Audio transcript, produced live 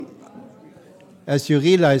as you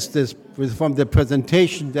realize this from the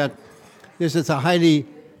presentation, that this is a highly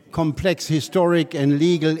complex historic and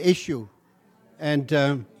legal issue.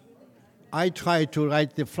 And I tried to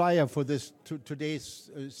write the flyer for this today's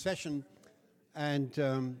session,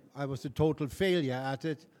 and I was a total failure at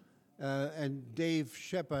it. And Dave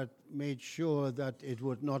Shepard made sure that it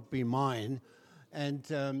would not be mine.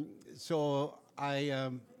 And so I,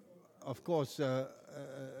 of course,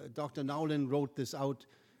 Dr. Nowlin wrote this out,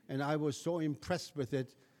 and I was so impressed with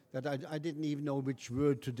it that I didn't even know which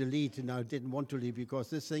word to delete, and I didn't want to leave because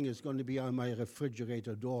this thing is going to be on my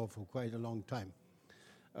refrigerator door for quite a long time.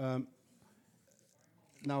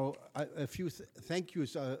 Now, a few thank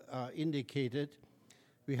yous are indicated.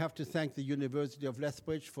 We have to thank the University of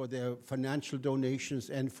Lethbridge for their financial donations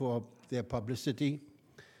and for their publicity.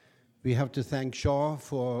 We have to thank Shaw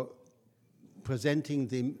for presenting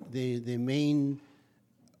the main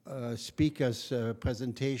speaker's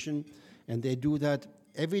presentation, and they do that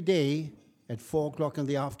every day at 4 o'clock in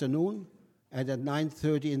the afternoon and at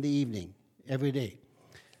 9:30 in the evening, every day.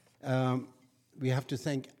 We have to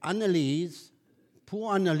thank Annelies.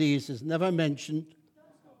 Poor Annelies is never mentioned.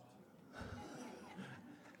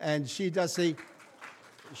 And she does the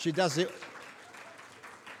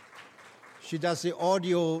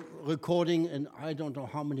audio recording, and I don't know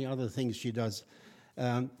how many other things she does.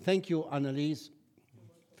 Thank you, Annelies.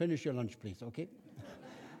 Finish your lunch, please, okay?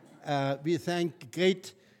 We thank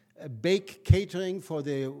Great Bake Catering for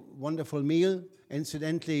the wonderful meal.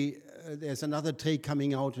 Incidentally, there's another tray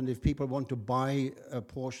coming out, and if people want to buy a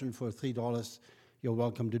portion for $3, you're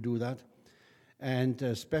welcome to do that.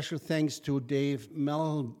 And special thanks to Dave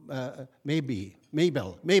Mabel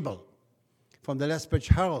from the Lethbridge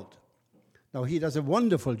Herald. Now, he does a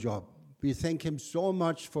wonderful job. We thank him so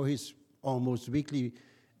much for his almost weekly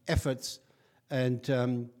efforts. And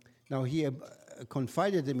now he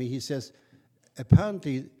confided in me, he says,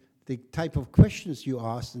 apparently the type of questions you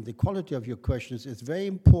ask and the quality of your questions is very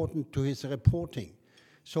important to his reporting.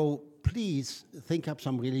 So please think up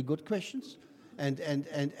some really good questions.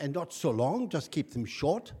 And not so long, just keep them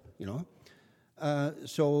short, you know.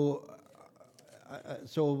 So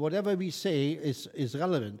whatever we say is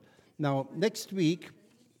relevant. Now, next week,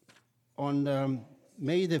 on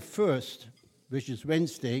May the 1st, which is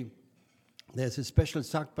Wednesday, there's a special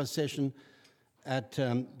SACPA session at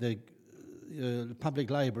the public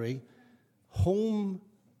library. Home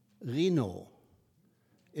Reno.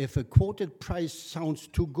 If a quoted price sounds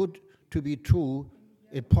too good to be true,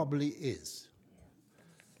 it probably is.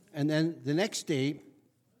 And then the next day,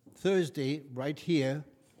 Thursday, right here,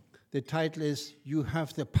 the title is You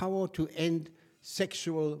Have the Power to End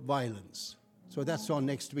Sexual Violence. So that's on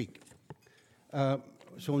next week.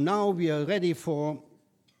 So now we are ready for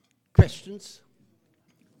questions.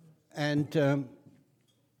 And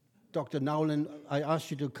Dr. Nowlin, I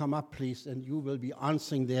ask you to come up, please, and you will be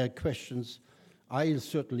answering their questions. I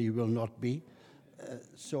certainly will not be.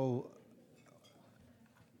 So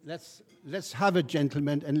let's have it,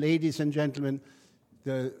 gentlemen and ladies and gentlemen.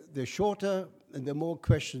 The shorter and the more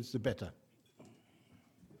questions, the better.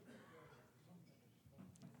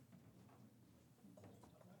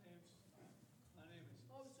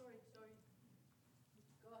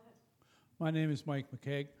 My name is Mike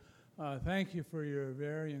McCaig. Thank you for your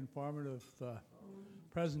very informative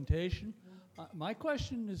presentation. My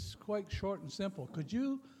question is quite short and simple. Could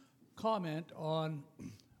you comment on,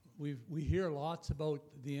 we hear lots about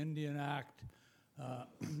the Indian Act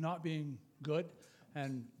not being good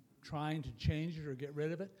and trying to change it or get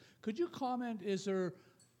rid of it. Could you comment,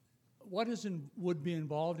 what would be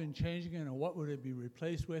involved in changing it, and what would it be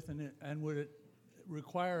replaced with, and would it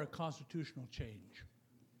require a constitutional change?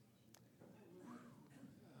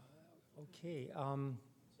 Okay,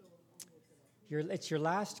 it's your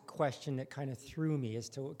last question that kind of threw me as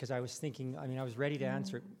to, because I was thinking, I was ready to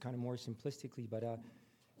answer it kind of more simplistically, but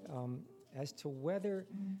as to whether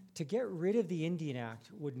to get rid of the Indian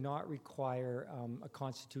Act would not require a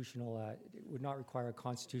constitutional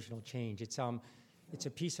change. It's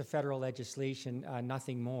a piece of federal legislation,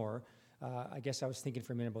 nothing more. I guess I was thinking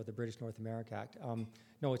for a minute about the British North America Act.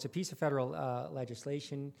 No, it's a piece of federal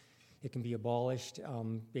legislation. It can be abolished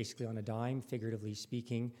basically on a dime, figuratively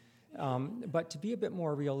speaking. But to be a bit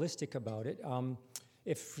more realistic about it,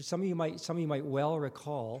 if some of you might well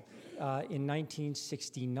recall, in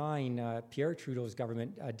 1969, Pierre Trudeau's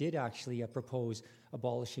government did actually propose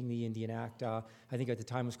abolishing the Indian Act. I think at the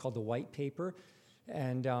time it was called the White Paper,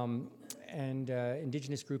 and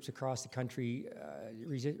Indigenous groups across the country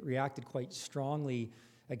reacted quite strongly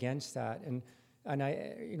against that. And And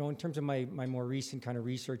in terms of my more recent kind of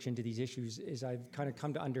research into these issues, is I've kind of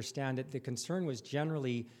come to understand that the concern was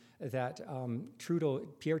generally that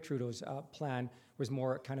Pierre Trudeau's plan was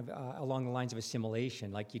more kind of along the lines of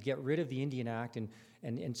assimilation. Like you'd get rid of the Indian Act, and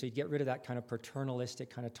so you'd get rid of that kind of paternalistic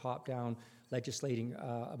kind of top-down legislating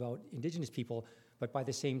about Indigenous people. But by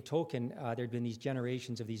the same token, there'd been these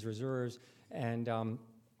generations of these reserves, and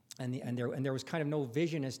there was kind of no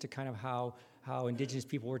vision as to kind of how Indigenous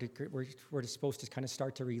people were supposed to kind of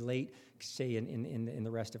start to relate, say, in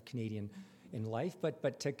the rest of Canadian in life.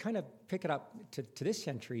 But to kind of pick it up to this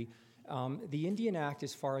century, the Indian Act,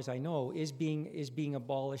 as far as I know, is being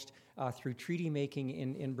abolished through treaty making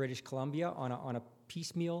in British Columbia on a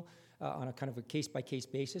piecemeal, on a kind of a case-by-case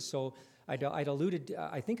basis. So I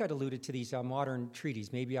think I'd alluded to these modern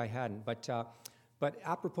treaties. Maybe I hadn't, but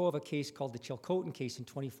apropos of a case called the Chilcotin case in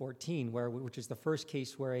 2014, which is the first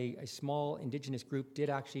case where a small Indigenous group did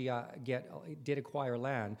actually acquire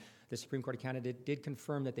land. The Supreme Court of Canada did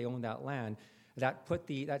confirm that they owned that land.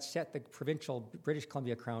 That set the provincial British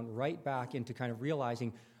Columbia Crown right back into kind of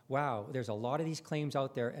realizing, wow, there's a lot of these claims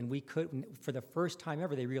out there, and we could, for the first time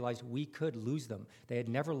ever, they realized we could lose them. They had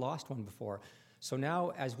never lost one before. So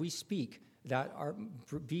now, as we speak, that our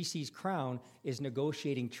BC's Crown is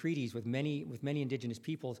negotiating treaties with many Indigenous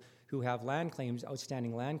peoples who have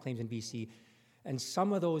outstanding land claims in BC, and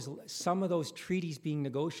some of those treaties being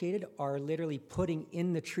negotiated are literally putting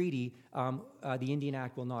in the treaty the Indian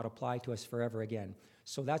Act will not apply to us forever again.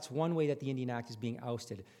 So that's one way that the Indian Act is being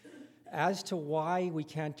ousted. As to why we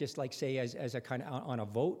can't just say as a kind of on a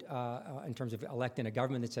vote in terms of electing a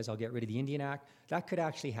government that says I'll get rid of the Indian Act, that could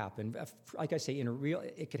actually happen. Like I say,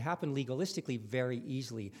 it could happen legalistically very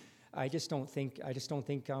easily. I just don't think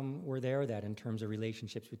we're there that in terms of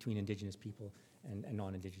relationships between Indigenous people and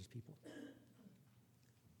non-Indigenous people.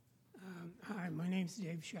 Hi, my name's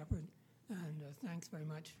Dave Shepard, and thanks very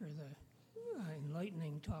much for the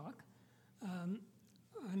enlightening talk.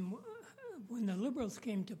 When the Liberals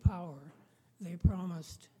came to power, they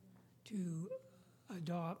promised to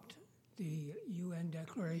adopt the UN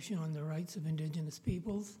Declaration on the Rights of Indigenous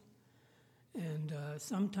Peoples, and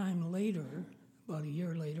sometime later, about a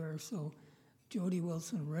year later or so, Jody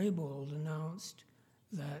Wilson-Raybould announced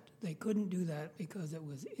that they couldn't do that because it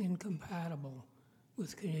was incompatible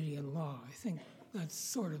with Canadian law. I think that's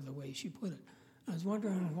sort of the way she put it. I was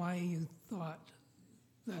wondering why you thought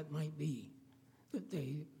that might be, that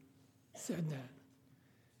they said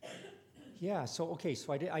that. Yeah, so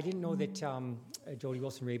I didn't know that Jody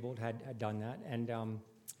Wilson-Raybould had done that, and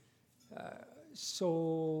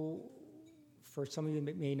so for some of you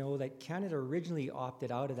that may know that Canada originally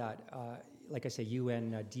opted out of that, like I say,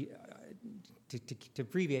 UN, to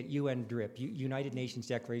abbreviate UN DRIP, United Nations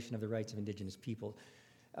Declaration of the Rights of Indigenous People.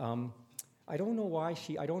 I don't know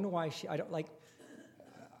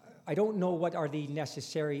what are the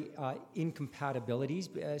necessary incompatibilities,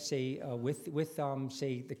 with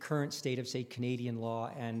say the current state of say Canadian law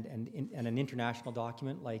and an international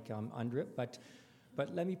document like UNDRIP. But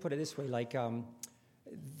let me put it this way: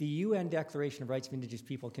 the UN Declaration of Rights of Indigenous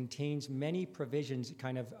People contains many provisions,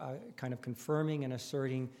 kind of confirming and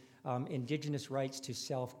asserting Indigenous rights to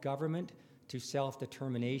self-government, to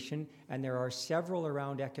self-determination, and there are several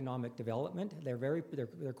around economic development.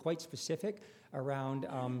 They're quite specific around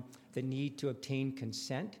the need to obtain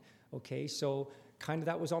consent. Okay, so kind of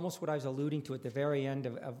that was almost what I was alluding to at the very end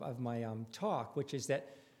of my talk, which is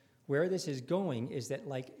that where this is going is that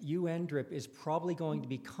UN DRIP is probably going to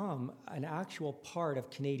become an actual part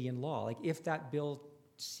of Canadian law. If that bill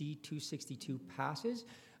C-262 passes,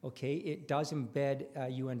 okay, it does embed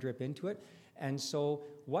UN DRIP into it. And so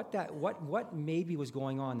what maybe was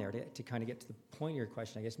going on there, to kind of get to the point of your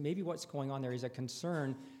question, I guess, maybe what's going on there is a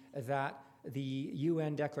concern that the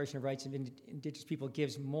UN Declaration of Rights of Indigenous People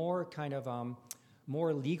gives more kind of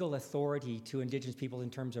more legal authority to Indigenous people in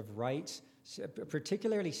terms of rights,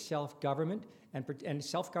 particularly self-government, and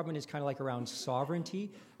self-government is kind of around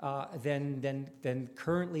sovereignty than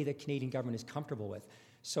currently the Canadian government is comfortable with.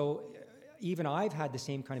 So even I've had the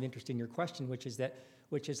same kind of interest in your question, which is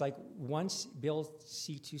once Bill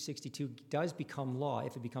C-262 does become law,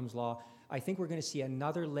 if it becomes law, I think we're going to see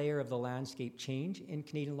another layer of the landscape change in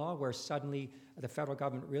Canadian law, where suddenly the federal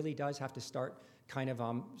government really does have to start kind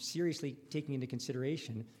of seriously taking into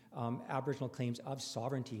consideration Aboriginal claims of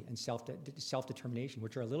sovereignty and self-determination,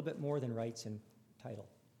 which are a little bit more than rights and title.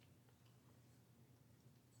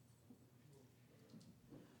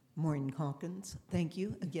 Maureen Hawkins, thank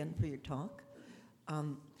you again for your talk.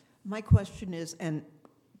 My question is, and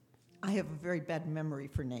I have a very bad memory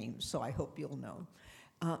for names, so I hope you'll know.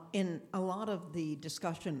 In a lot of the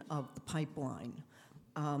discussion of the pipeline,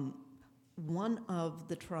 one of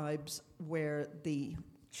the tribes where the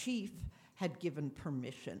chief had given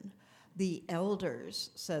permission. The elders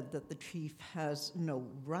said that the chief has no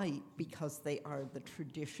right because they are the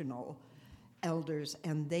traditional elders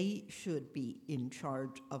and they should be in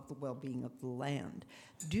charge of the well-being of the land.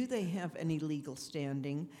 Do they have any legal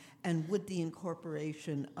standing, and would the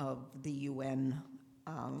incorporation of the UN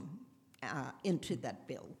into that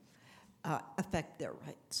bill affect their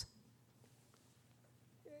rights?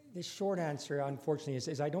 The short answer, unfortunately,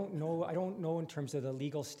 is I don't know. I don't know in terms of the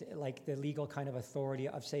legal, the legal kind of authority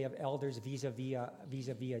of, say, of elders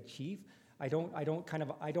vis-a-vis a chief. I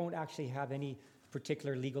don't actually have any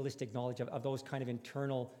particular legalistic knowledge of those kind of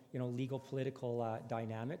internal, legal political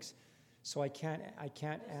dynamics. So I can't answer.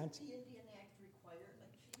 Does the Indian Act require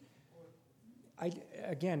a chief?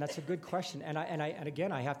 Again, that's a good question, and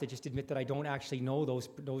again, I have to just admit that I don't actually know those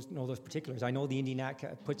particulars. I know the Indian Act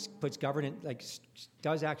puts governance,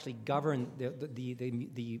 does actually govern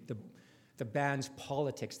the band's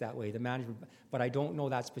politics that way, the management, but I don't know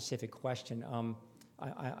that specific question.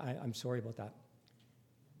 I'm sorry about that.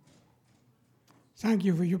 Thank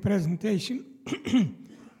you for your presentation.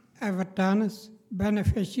 Evertanis,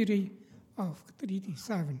 beneficiary of Treaty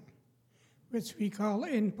 7, which we call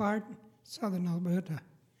in part Southern Alberta.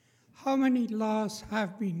 How many laws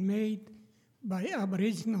have been made by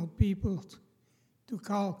Aboriginal peoples to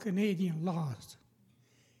call Canadian laws?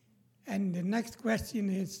 And the next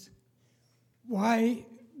question is, why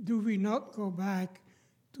do we not go back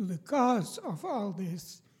to the cause of all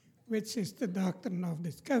this, which is the doctrine of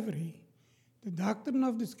discovery? The doctrine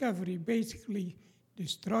of discovery basically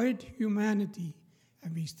destroyed humanity,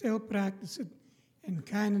 and we still practice it in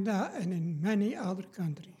Canada and in many other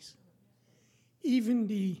countries. Even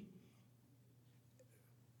the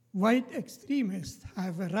white extremists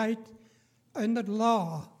have a right under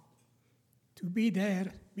law to be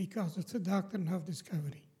there because it's a doctrine of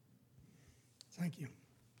discovery. Thank you.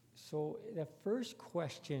 So the first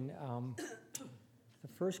question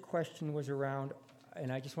was around,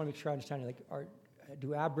 and I just want to make sure I understand it,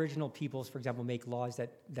 do Aboriginal peoples, for example, make laws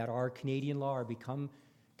that are Canadian law or become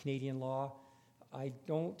Canadian law? I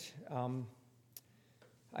don't.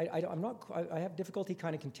 I have difficulty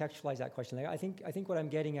kind of contextualize that question. I think what I'm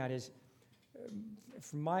getting at is,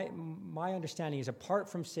 from my understanding is, apart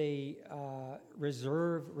from, say,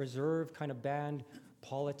 reserve kind of band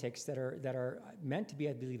politics that are meant to be,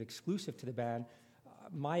 I believe, exclusive to the band,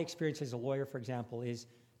 my experience as a lawyer, for example, is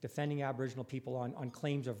defending Aboriginal people on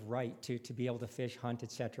claims of right to be able to fish, hunt,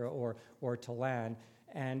 etc., or to land.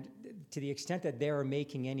 And to the extent that they are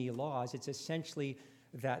making any laws, it's essentially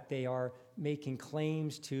that they are making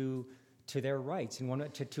claims to their rights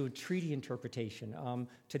and to a treaty interpretation,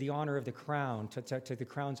 to the honor of the Crown, to the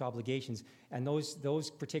Crown's obligations. And those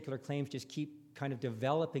particular claims just keep kind of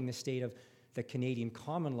developing the state of the Canadian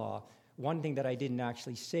common law. One thing that I didn't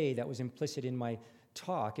actually say that was implicit in my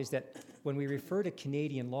talk is that when we refer to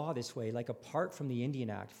Canadian law this way, like apart from the Indian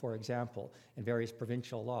Act, for example, and various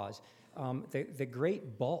provincial laws, the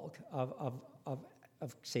great bulk of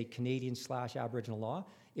say, Canadian/Aboriginal law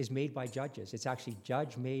is made by judges. It's actually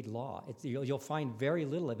judge-made law. You'll find very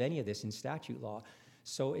little of any of this in statute law.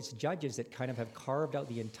 So it's judges that kind of have carved out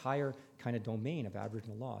the entire kind of domain of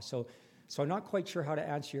Aboriginal law. So I'm not quite sure how to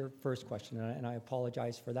answer your first question, and I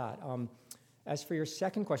apologize for that. As for your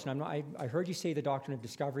second question, I heard you say the doctrine of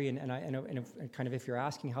discovery, and kind of if you're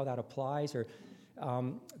asking how that applies, or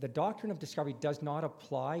the doctrine of discovery does not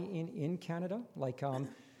apply in Canada.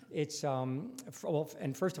 It's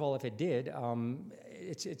and first of all, if it did,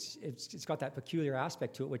 it's got that peculiar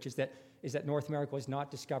aspect to it, which is that North America was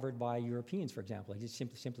not discovered by Europeans, for example. It just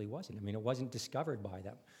simply wasn't. I mean, it wasn't discovered by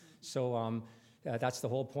them. So that's the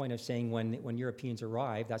whole point of saying when Europeans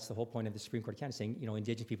arrived, that's the whole point of the Supreme Court of Canada saying,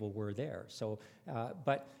 Indigenous people were there. So,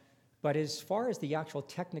 but as far as the actual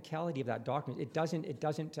technicality of that document, it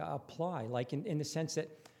doesn't apply. Like in the sense that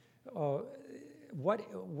what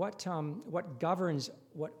governs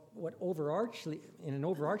what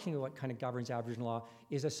overarching what kind of governs Aboriginal law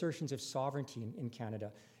is assertions of sovereignty in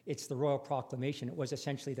Canada. It's the Royal Proclamation. It was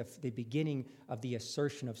essentially the beginning of the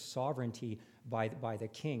assertion of sovereignty by the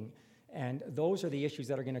King. And those are the issues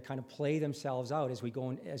that are going to kind of play themselves out as we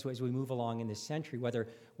go as we move along in this century.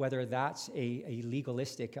 Whether that's a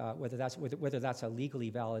legalistic, whether that's a legally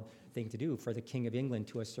valid thing to do for the King of England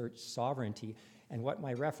to assert sovereignty. And what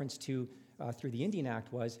my reference to through the Indian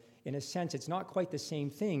Act was, in a sense, it's not quite the same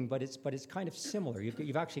thing, but it's kind of similar.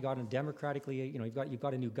 You've actually got a democratically, you've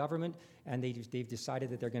got a new government, and they've decided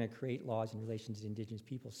that they're going to create laws in relation to Indigenous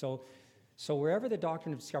people. So wherever the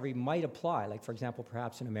doctrine of discovery might apply, like, for example,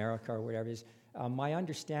 perhaps in America or whatever it is, my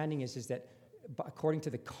understanding is that according to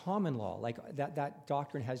the common law, like that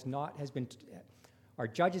doctrine our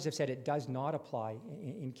judges have said it does not apply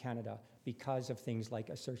in Canada because of things like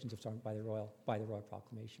assertions of sovereignty by the Royal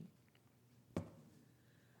Proclamation.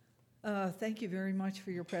 Thank you very much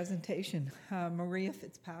for your presentation. Maria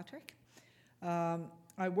Fitzpatrick.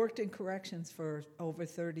 I worked in corrections for over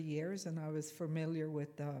 30 years, and I was familiar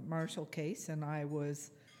with the Marshall case, and I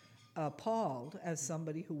was appalled as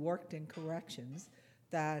somebody who worked in corrections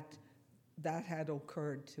that had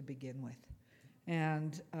occurred to begin with.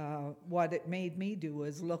 And what it made me do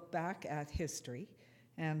was look back at history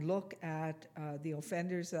and look at the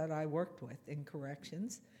offenders that I worked with in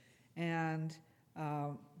corrections, and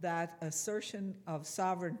that assertion of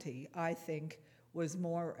sovereignty, I think, was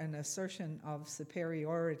more an assertion of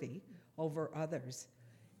superiority over others.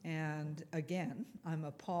 And again, I'm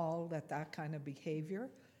appalled at that kind of behavior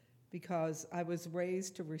because I was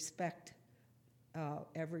raised to respect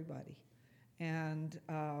everybody. And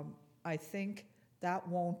I think that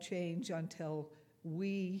won't change until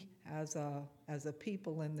we, as a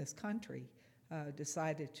people in this country,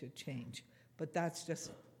 decided to change. But that's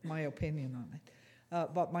just my opinion on it.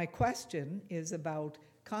 But my question is about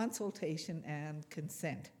consultation and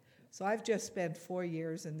consent. So I've just spent 4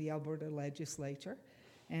 years in the Alberta legislature,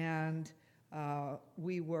 and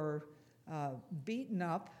we were beaten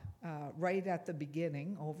up right at the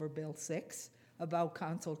beginning over Bill 6 about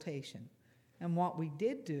consultation. And what we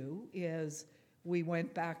did do is we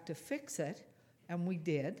went back to fix it, and we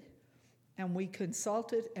did, and we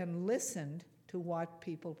consulted and listened to what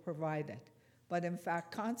people provided. But in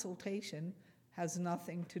fact, consultation has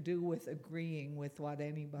nothing to do with agreeing with what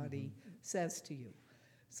anybody says to you.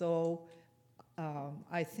 So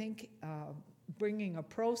I think bringing a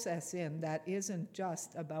process in that isn't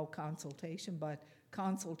just about consultation, but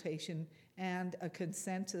consultation and a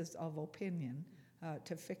consensus of opinion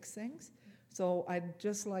to fix things. So I'd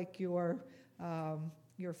just like your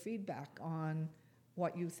feedback on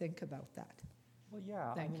what you think about that. Well,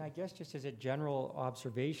 yeah, Thank you. I guess just as a general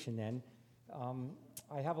observation then,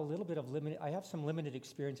 I have a little bit of I have some limited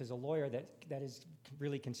experience as a lawyer that is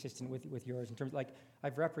really consistent with yours in terms, like,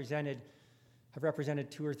 I've represented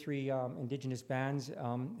 2 or 3 Indigenous bands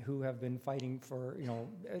who have been fighting for,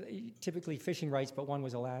 typically fishing rights, but one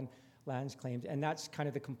was a lands claimed, and that's kind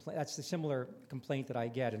of that's the similar complaint that I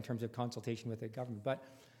get in terms of consultation with the government.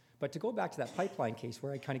 But to go back to that pipeline case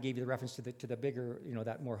where I kind of gave you the reference to the bigger,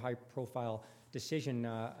 that more high-profile decision,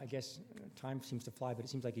 I guess time seems to fly, but it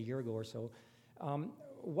seems like a year ago or so.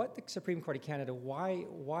 What the Supreme Court of Canada,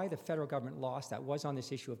 why the federal government lost that was on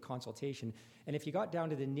this issue of consultation. And if you got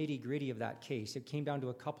down to the nitty-gritty of that case, it came down to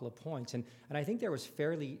a couple of points. And I think there was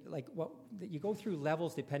fairly, you go through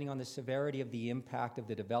levels depending on the severity of the impact of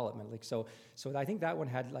the development. So I think that one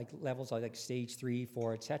had levels like stage 3,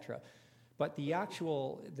 4, et cetera. But the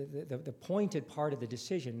actual, the pointed part of the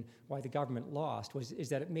decision why the government lost is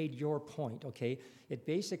that it made your point, okay? It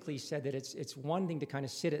basically said that it's one thing to kind of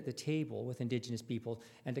sit at the table with Indigenous people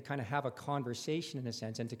and to kind of have a conversation in a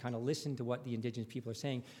sense and to kind of listen to what the Indigenous people are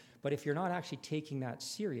saying. But if you're not actually taking that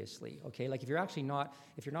seriously, okay, like if you're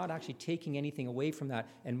not actually taking anything away from that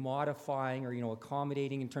and modifying or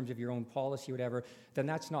accommodating in terms of your own policy or whatever, then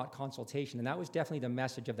that's not consultation. And that was definitely the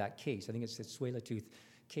message of that case. I think it's the Tsleil-Waututh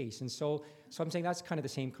case. And so I'm saying that's kind of the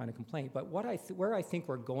same kind of complaint. But where I think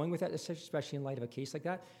we're going with that, especially in light of a case like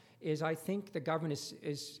that, is I think the government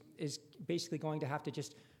is basically going to have to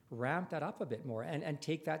just ramp that up a bit more and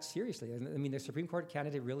take that seriously. I mean, the Supreme Court of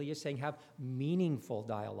Canada really is saying have meaningful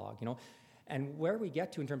dialogue, And where we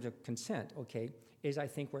get to in terms of consent, okay, is I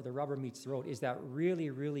think where the rubber meets the road is that really,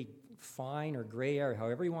 really fine or gray area,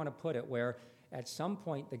 however you want to put it, where at some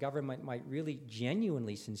point the government might really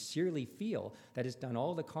genuinely, sincerely feel that it's done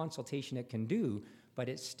all the consultation it can do, but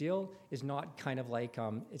it still is not kind of like,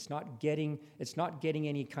 it's not getting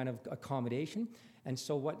any kind of accommodation. And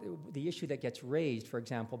so what the issue that gets raised, for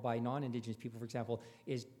example, by non-Indigenous people, for example,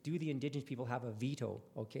 is do the Indigenous people have a veto,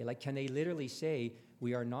 okay? Like, can they literally say,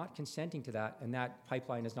 we are not consenting to that, and that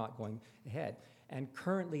pipeline is not going ahead? And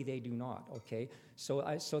currently they do not, okay? So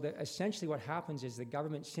essentially what happens is the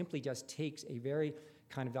government simply just takes a very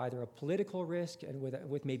kind of either a political risk and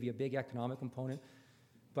with maybe a big economic component.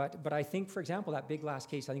 But I think, for example, that big last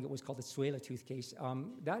case, I think it was called the Tsleil-Waututh case,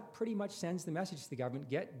 that pretty much sends the message to the government,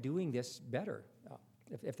 get doing this better,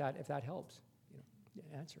 if that helps,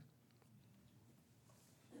 answer.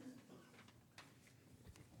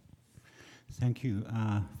 Thank you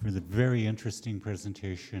for the very interesting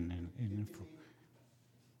presentation.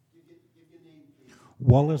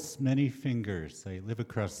 Wallace Many Fingers. I live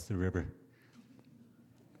across the river.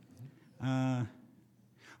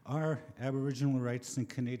 Are Aboriginal rights and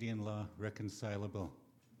Canadian law reconcilable?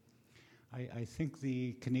 I think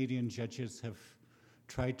the Canadian judges have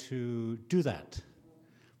tried to do that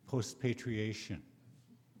post-patriation.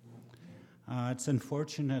 It's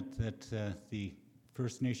unfortunate that the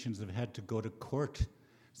First Nations have had to go to court,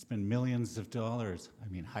 spend millions of dollars,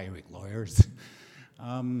 hiring lawyers,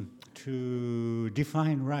 to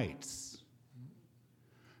define rights.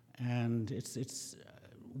 And it's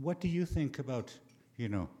what do you think about,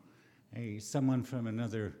 someone from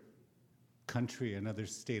another country, another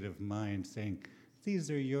state of mind saying, these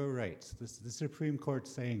are your rights. The Supreme Court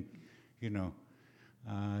saying,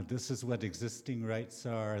 this is what existing rights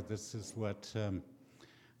are, this is what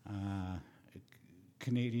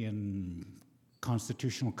Canadian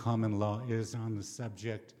constitutional common law is on the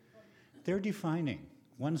subject. They're defining.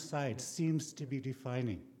 One side seems to be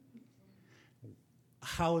defining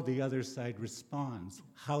how the other side responds,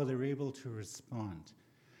 how they're able to respond.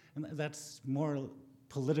 And that's more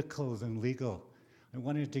political than legal. I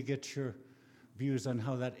wanted to get your views on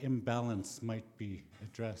how that imbalance might be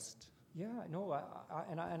addressed. Yeah, no,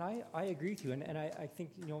 I agree with you, and I think,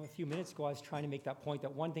 a few minutes ago I was trying to make that point,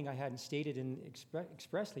 that one thing I hadn't stated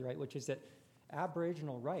expressly, right, which is that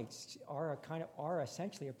Aboriginal rights are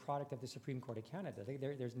essentially a product of the Supreme Court of Canada.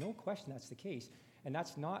 There's no question that's the case, and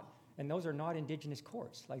those are not Indigenous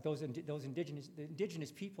courts. Like the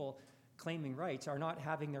Indigenous people claiming rights are not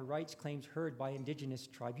having their rights claims heard by Indigenous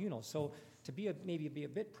tribunals. So to maybe be a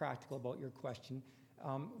bit practical about your question,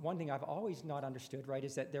 one thing I've always not understood, right,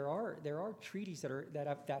 is that there are treaties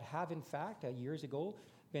that have in fact years ago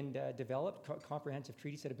been developed, comprehensive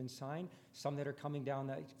treaties that have been signed, some that are coming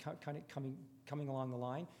along the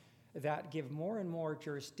line, that give more and more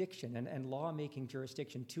jurisdiction and lawmaking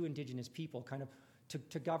jurisdiction to Indigenous people, kind of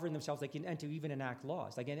to govern themselves, and to even enact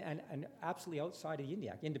laws, and absolutely outside of the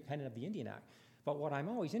Indian Act, independent of the Indian Act. But what I'm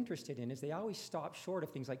always interested in is they always stop short of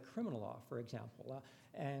things like criminal law, for example,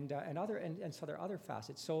 and so there are other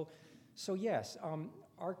facets. So yes,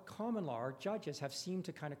 our common law, our judges have seemed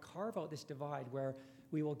to kind of carve out this divide where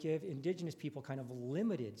we will give Indigenous people kind of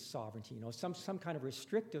limited sovereignty, some kind of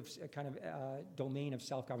restrictive domain of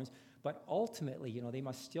self-governance, but ultimately, they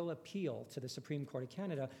must still appeal to the Supreme Court of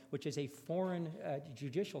Canada, which is a foreign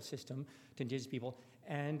judicial system to Indigenous people,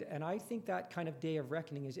 and I think that kind of day of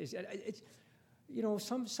reckoning is it's.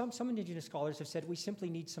 Some Indigenous scholars have said we simply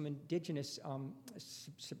need some Indigenous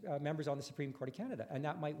members on the Supreme Court of Canada, and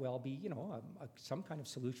that might well be, some kind of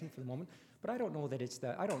solution for the moment. But I don't know that it's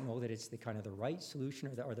the kind of the right solution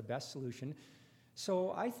or the best solution.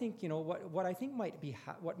 So I think what I think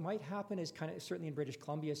what might happen is kind of certainly in British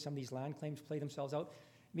Columbia, as some of these land claims play themselves out.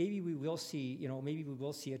 Maybe we will see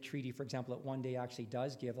a treaty, for example, that one day actually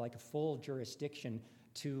does give like a full jurisdiction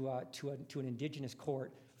to an Indigenous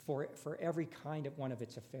court for every kind of one of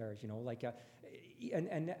its affairs, and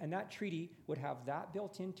that treaty would have that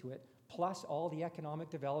built into it, plus all the economic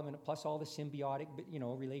development, plus all the symbiotic,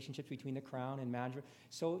 relationships between the Crown and management.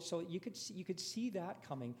 So you could see that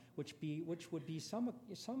coming, which would be some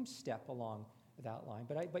step along that line.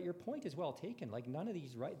 But your point is well taken. Like none of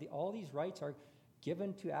these all these rights are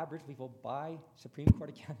given to Aboriginal people by Supreme Court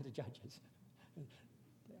of Canada judges.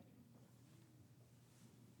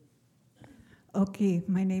 Okay,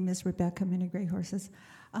 my name is Rebecca Minigray Horses.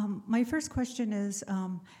 My first question is,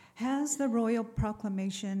 has the Royal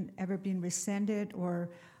Proclamation ever been rescinded, or,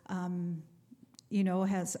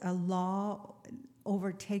 has a law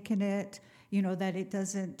overtaken it, that it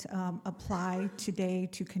doesn't apply today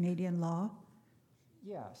to Canadian law?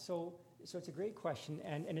 Yeah, so it's a great question,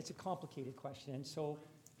 and it's a complicated question, and so.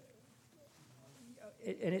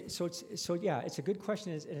 It's a good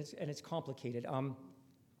question, and it's complicated.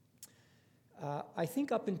 I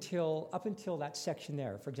think up until that section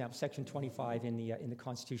there, for example, Section 25 in the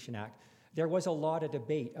Constitution Act, there was a lot of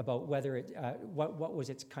debate about whether what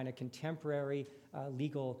was its kind of contemporary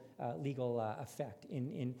legal effect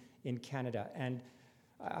in Canada. And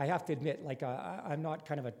I have to admit, I'm not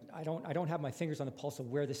I don't have my fingers on the pulse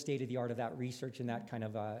of where the state of the art of that research and that kind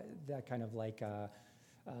of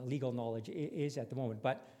legal knowledge is at the moment,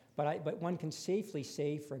 but one can safely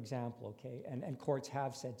say, for example, okay, and courts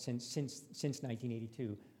have said since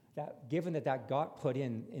 1982, that given that got put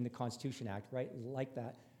in the Constitution Act, right, like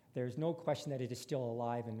that, there's no question that it is still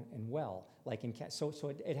alive and well, like in so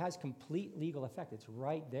it has complete legal effect. It's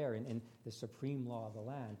right there in the supreme law of the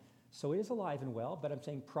land. So it is alive and well, but I'm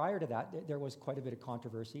saying prior to that, there was quite a bit of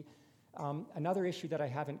controversy. Another issue that I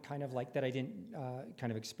haven't that I didn't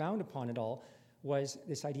kind of expound upon at all was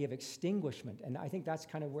this idea of extinguishment, and I think that's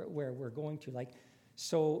kind of where we're going to.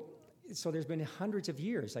 So so there's been hundreds of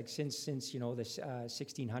years, like since the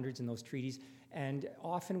 1600s and those treaties, and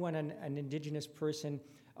often when an Indigenous person,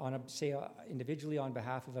 individually on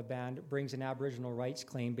behalf of a band, brings an Aboriginal rights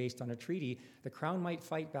claim based on a treaty, the Crown might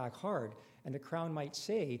fight back hard, and the Crown might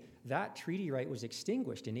say that treaty right was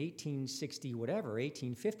extinguished in 1860 whatever,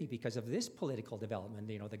 1850, because of this political development.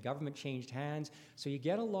 The government changed hands, so you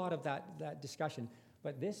get a lot of that discussion.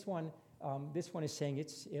 But this one is saying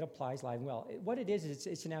it applies live and well. What it is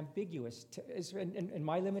it's an ambiguous, in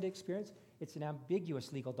my limited experience, it's an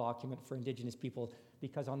ambiguous legal document for Indigenous people,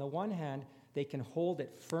 because on the one hand, they can hold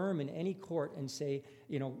it firm in any court and say,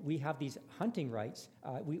 we have these hunting rights.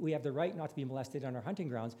 We have the right not to be molested on our hunting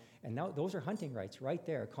grounds, and now those are hunting rights right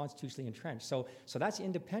there, constitutionally entrenched. So that's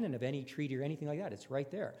independent of any treaty or anything like that. It's right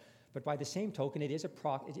there. But by the same token, it is a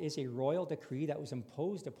royal decree that was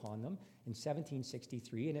imposed upon them in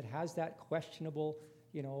 1763, and it has that questionable,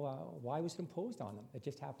 why was it imposed on them? It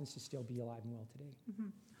just happens to still be alive and well today. Mm-hmm.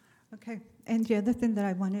 Okay. And the other thing that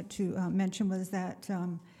I wanted to mention was that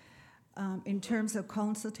in terms of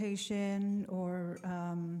consultation or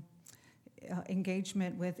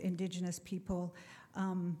engagement with Indigenous people,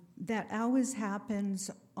 that always happens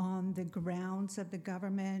on the grounds of the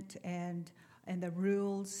government and the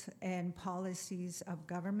rules and policies of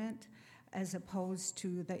government, as opposed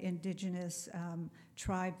to the Indigenous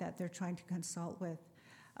tribe that they're trying to consult with.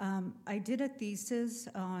 I did a thesis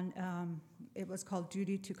on, it was called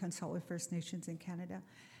Duty to Consult with First Nations in Canada.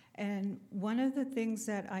 And one of the things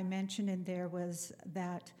that I mentioned in there was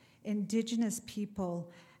that Indigenous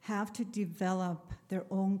people have to develop their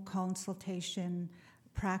own consultation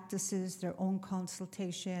practices, their own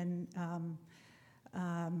consultation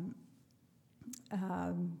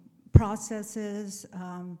processes,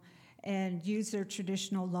 and use their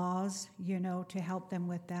traditional laws, to help them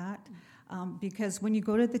with that. Because when you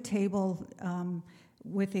go to the table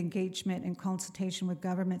with engagement and consultation with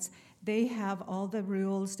governments, they have all the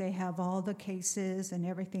rules, they have all the cases and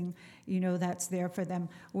everything, that's there for them.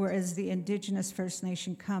 Whereas the Indigenous First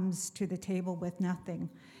Nation comes to the table with nothing.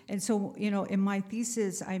 And so, in my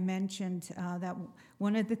thesis, I mentioned that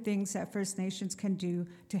one of the things that First Nations can do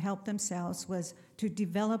to help themselves was to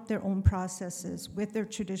develop their own processes with their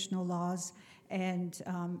traditional laws and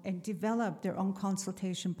develop their own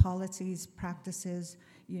consultation policies, practices,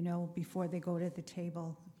 before they go to the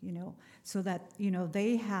table, so that,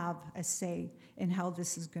 they have a say in how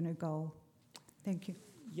this is going to go. Thank you.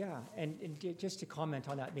 Yeah, and just to comment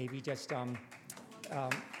on that, maybe just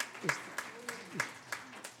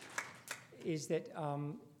is that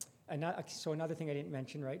another thing I didn't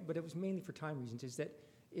mention, right? But it was mainly for time reasons.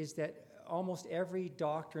 Is that almost every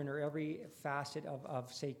doctrine or every facet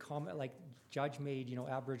of say like judge-made,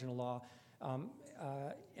 Aboriginal law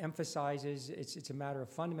emphasizes it's a matter of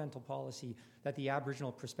fundamental policy that the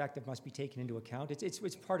Aboriginal perspective must be taken into account.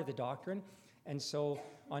 It's part of the doctrine, and so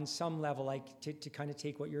on some level, like to kind of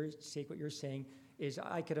take what you're saying, is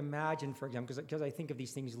I could imagine, for example, because I think of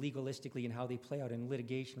these things legalistically and how they play out in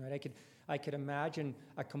litigation, right? I could imagine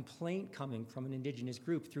a complaint coming from an Indigenous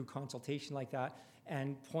group through consultation like that,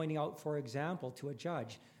 and pointing out, for example, to a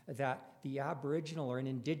judge that the Aboriginal or an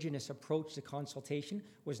Indigenous approach to consultation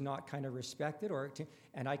was not kind of respected,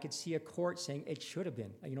 and I could see a court saying it should have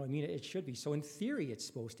been. It should be. So in theory, it's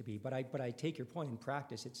supposed to be, but I take your point. In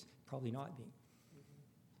practice, it's probably not being.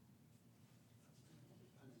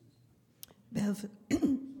 Bev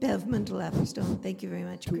Mundell-Apperstone. Thank you very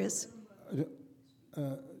much, Chris.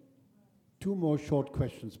 Two more short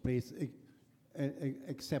questions, please,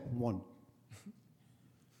 except one.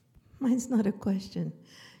 Mine's not a question.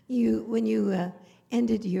 When you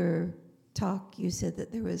ended your talk, you said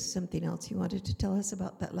that there was something else you wanted to tell us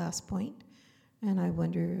about that last point, and I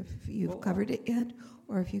wonder if you've covered it yet,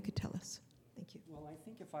 or if you could tell us. Thank you. Well, I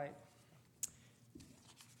think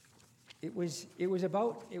it was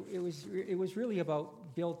really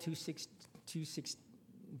about Bill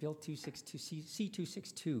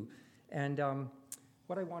 262C262, and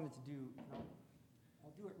what I wanted to do.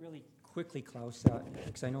 I'll do it really quickly, Klaus,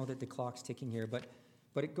 because I know that the clock's ticking here, but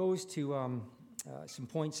it goes to some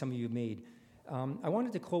points some of you made. I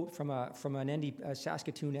wanted to quote from an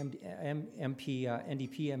Saskatoon MP,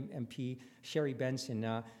 NDP MP, Sherry Benson,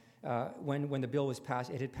 when the bill was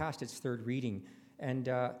passed. It had passed its third reading, and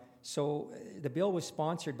so the bill was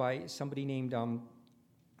sponsored by somebody named,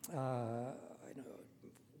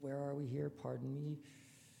 where are we here? Pardon me.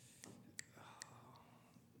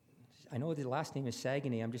 I know the last name is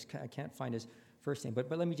Saguenay. I can't find his first name,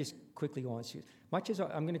 but let me just quickly go on. Much as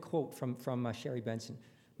I'm going to quote from Sherry Benson.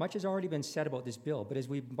 Much has already been said about this bill, but as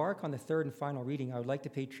we embark on the third and final reading, I would like to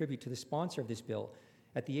pay tribute to the sponsor of this bill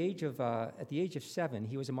At the age of 7,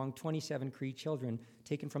 he was among 27 Cree children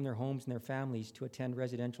taken from their homes and their families to attend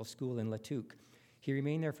residential school in Latuke. He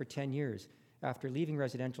remained there for 10 years. After leaving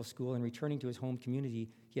residential school and returning to his home community,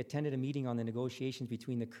 he attended a meeting on the negotiations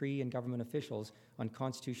between the Cree and government officials on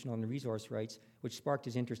constitutional and resource rights, which sparked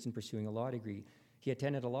his interest in pursuing a law degree. He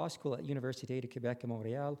attended a law school at Université de Québec in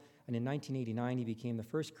Montréal, and in 1989 he became the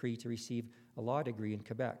first Cree to receive a law degree in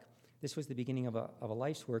Quebec. This was the beginning of a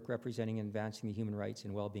life's work representing and advancing the human rights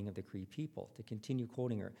and well-being of the Cree people. To continue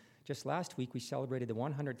quoting her, just last week we celebrated the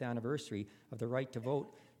 100th anniversary of the right to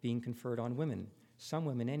vote being conferred on women. Some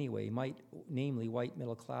women anyway, namely white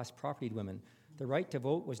middle-class propertied women. The right to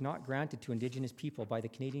vote was not granted to Indigenous people by the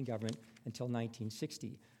Canadian government until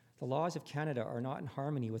 1960. The laws of Canada are not in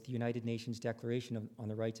harmony with the United Nations Declaration on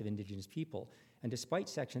the Rights of Indigenous People. And despite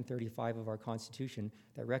Section 35 of our Constitution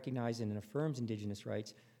that recognizes and affirms Indigenous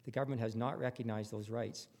rights, the government has not recognized those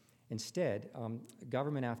rights. Instead,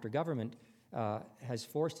 government after government has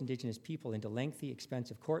forced Indigenous people into lengthy,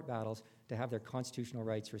 expensive court battles to have their constitutional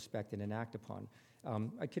rights respected and acted upon.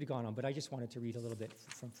 I could have gone on, but I just wanted to read a little bit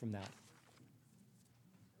from that.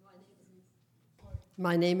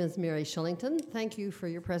 My name is Mary Shillington. Thank you for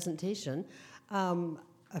your presentation. A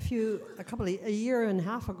year and a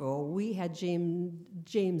half ago, we had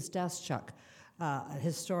James Daschuk, a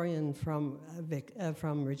historian from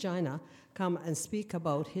Regina, come and speak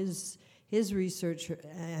about his research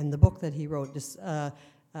and the book that he wrote,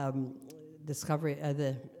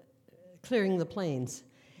 Clearing the Plains.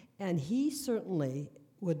 And he certainly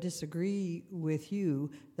would disagree with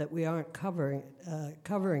you that we aren't covering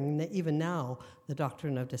even now the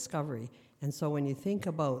doctrine of discovery. And so when you think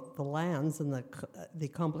about the lands and the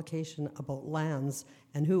complication about lands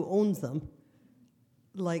and who owns them,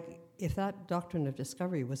 like if that doctrine of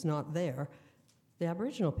discovery was not there, the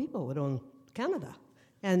Aboriginal people would own Canada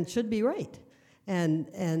and should be right.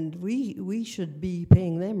 And we should be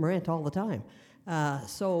paying them rent all the time.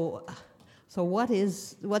 So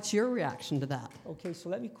what's your reaction to that? Okay, so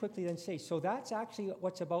let me quickly then say, so that's actually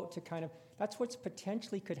what's about to that's what's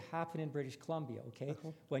potentially could happen in British Columbia, okay?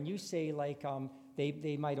 When you say like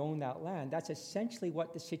they might own that land, that's essentially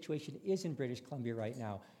what the situation is in British Columbia right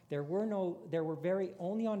now. There were very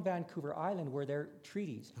only on Vancouver Island were there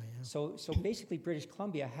treaties. Oh, yeah. So basically British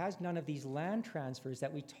Columbia has none of these land transfers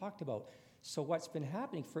that we talked about. So what's been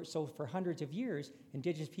happening for hundreds of years,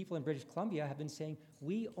 Indigenous people in British Columbia have been saying,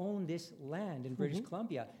 we own this land in British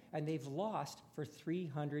Columbia, and they've lost for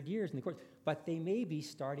 300 years in the courts, but they may be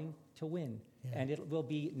starting to win. Yeah. And it will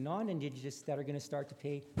be non-Indigenous that are going to start to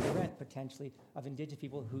pay the rent, potentially, of Indigenous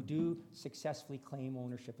people who do successfully claim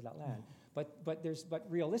ownership of that land. But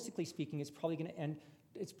realistically speaking, it's probably going to end.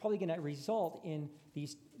 It's probably going to result in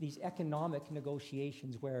these economic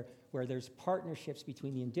negotiations where there's partnerships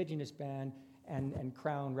between the Indigenous band and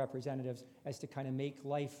Crown representatives as to kind of make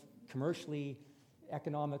life commercially,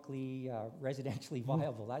 economically, residentially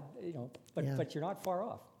viable. But you're not far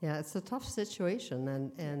off. Yeah, it's a tough situation,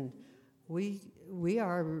 and we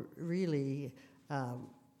are really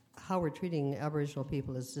how we're treating Aboriginal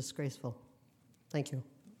people is disgraceful. Thank you.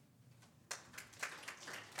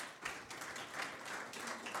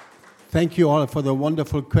 Thank you all for the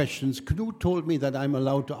wonderful questions. Knut told me that I'm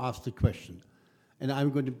allowed to ask the question, and I'm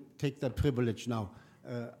going to take that privilege now.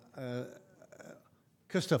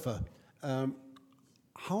 Christopher,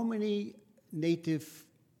 how many native,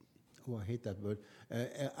 I hate that word,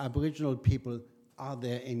 Aboriginal people are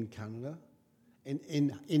there in Canada?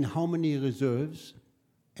 In how many reserves?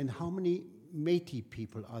 And how many Métis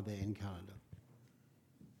people are there in Canada?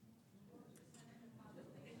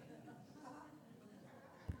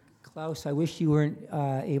 Klaus, I wish you weren't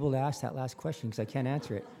able to ask that last question because I can't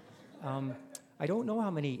answer it. I don't know how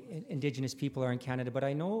many Indigenous people are in Canada, but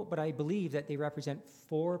I believe that they represent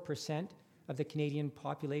 4% of the Canadian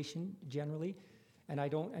population generally, so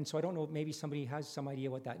I don't know. Maybe somebody has some idea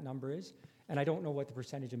what that number is, and I don't know what the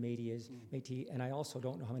percentage of Métis, and I also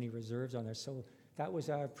don't know how many reserves on there. So that was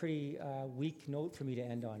a pretty weak note for me to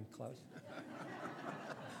end on, Klaus.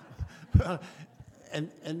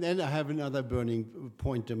 And then I have another burning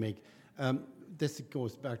point to make. This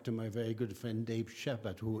goes back to my very good friend Dave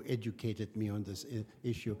Shepard, who educated me on this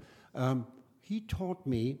issue. He taught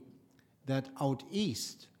me that out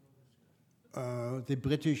east, the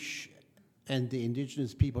British and the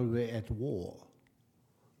Indigenous people were at war.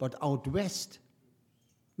 But out west,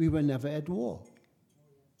 we were never at war.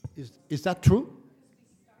 Is that true?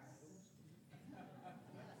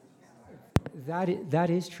 That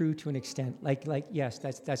is true to an extent. Like yes,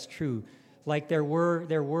 that's true. Like there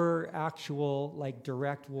were actual like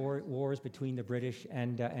direct wars between the British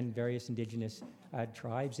and various Indigenous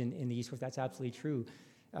tribes in the East Coast. That's absolutely true.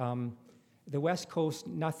 The West Coast,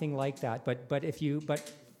 nothing like that. But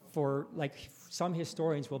for like some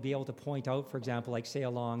historians will be able to point out, for example, like say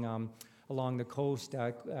along the coast,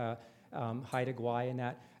 Haida Gwaii and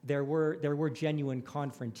that, there were genuine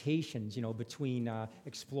confrontations, between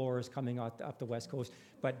explorers coming up the West Coast,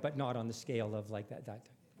 but not on the scale of like that.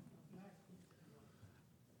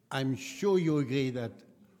 I'm sure you agree that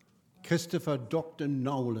Christopher Dr.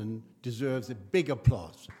 Nolan deserves a big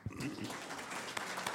applause.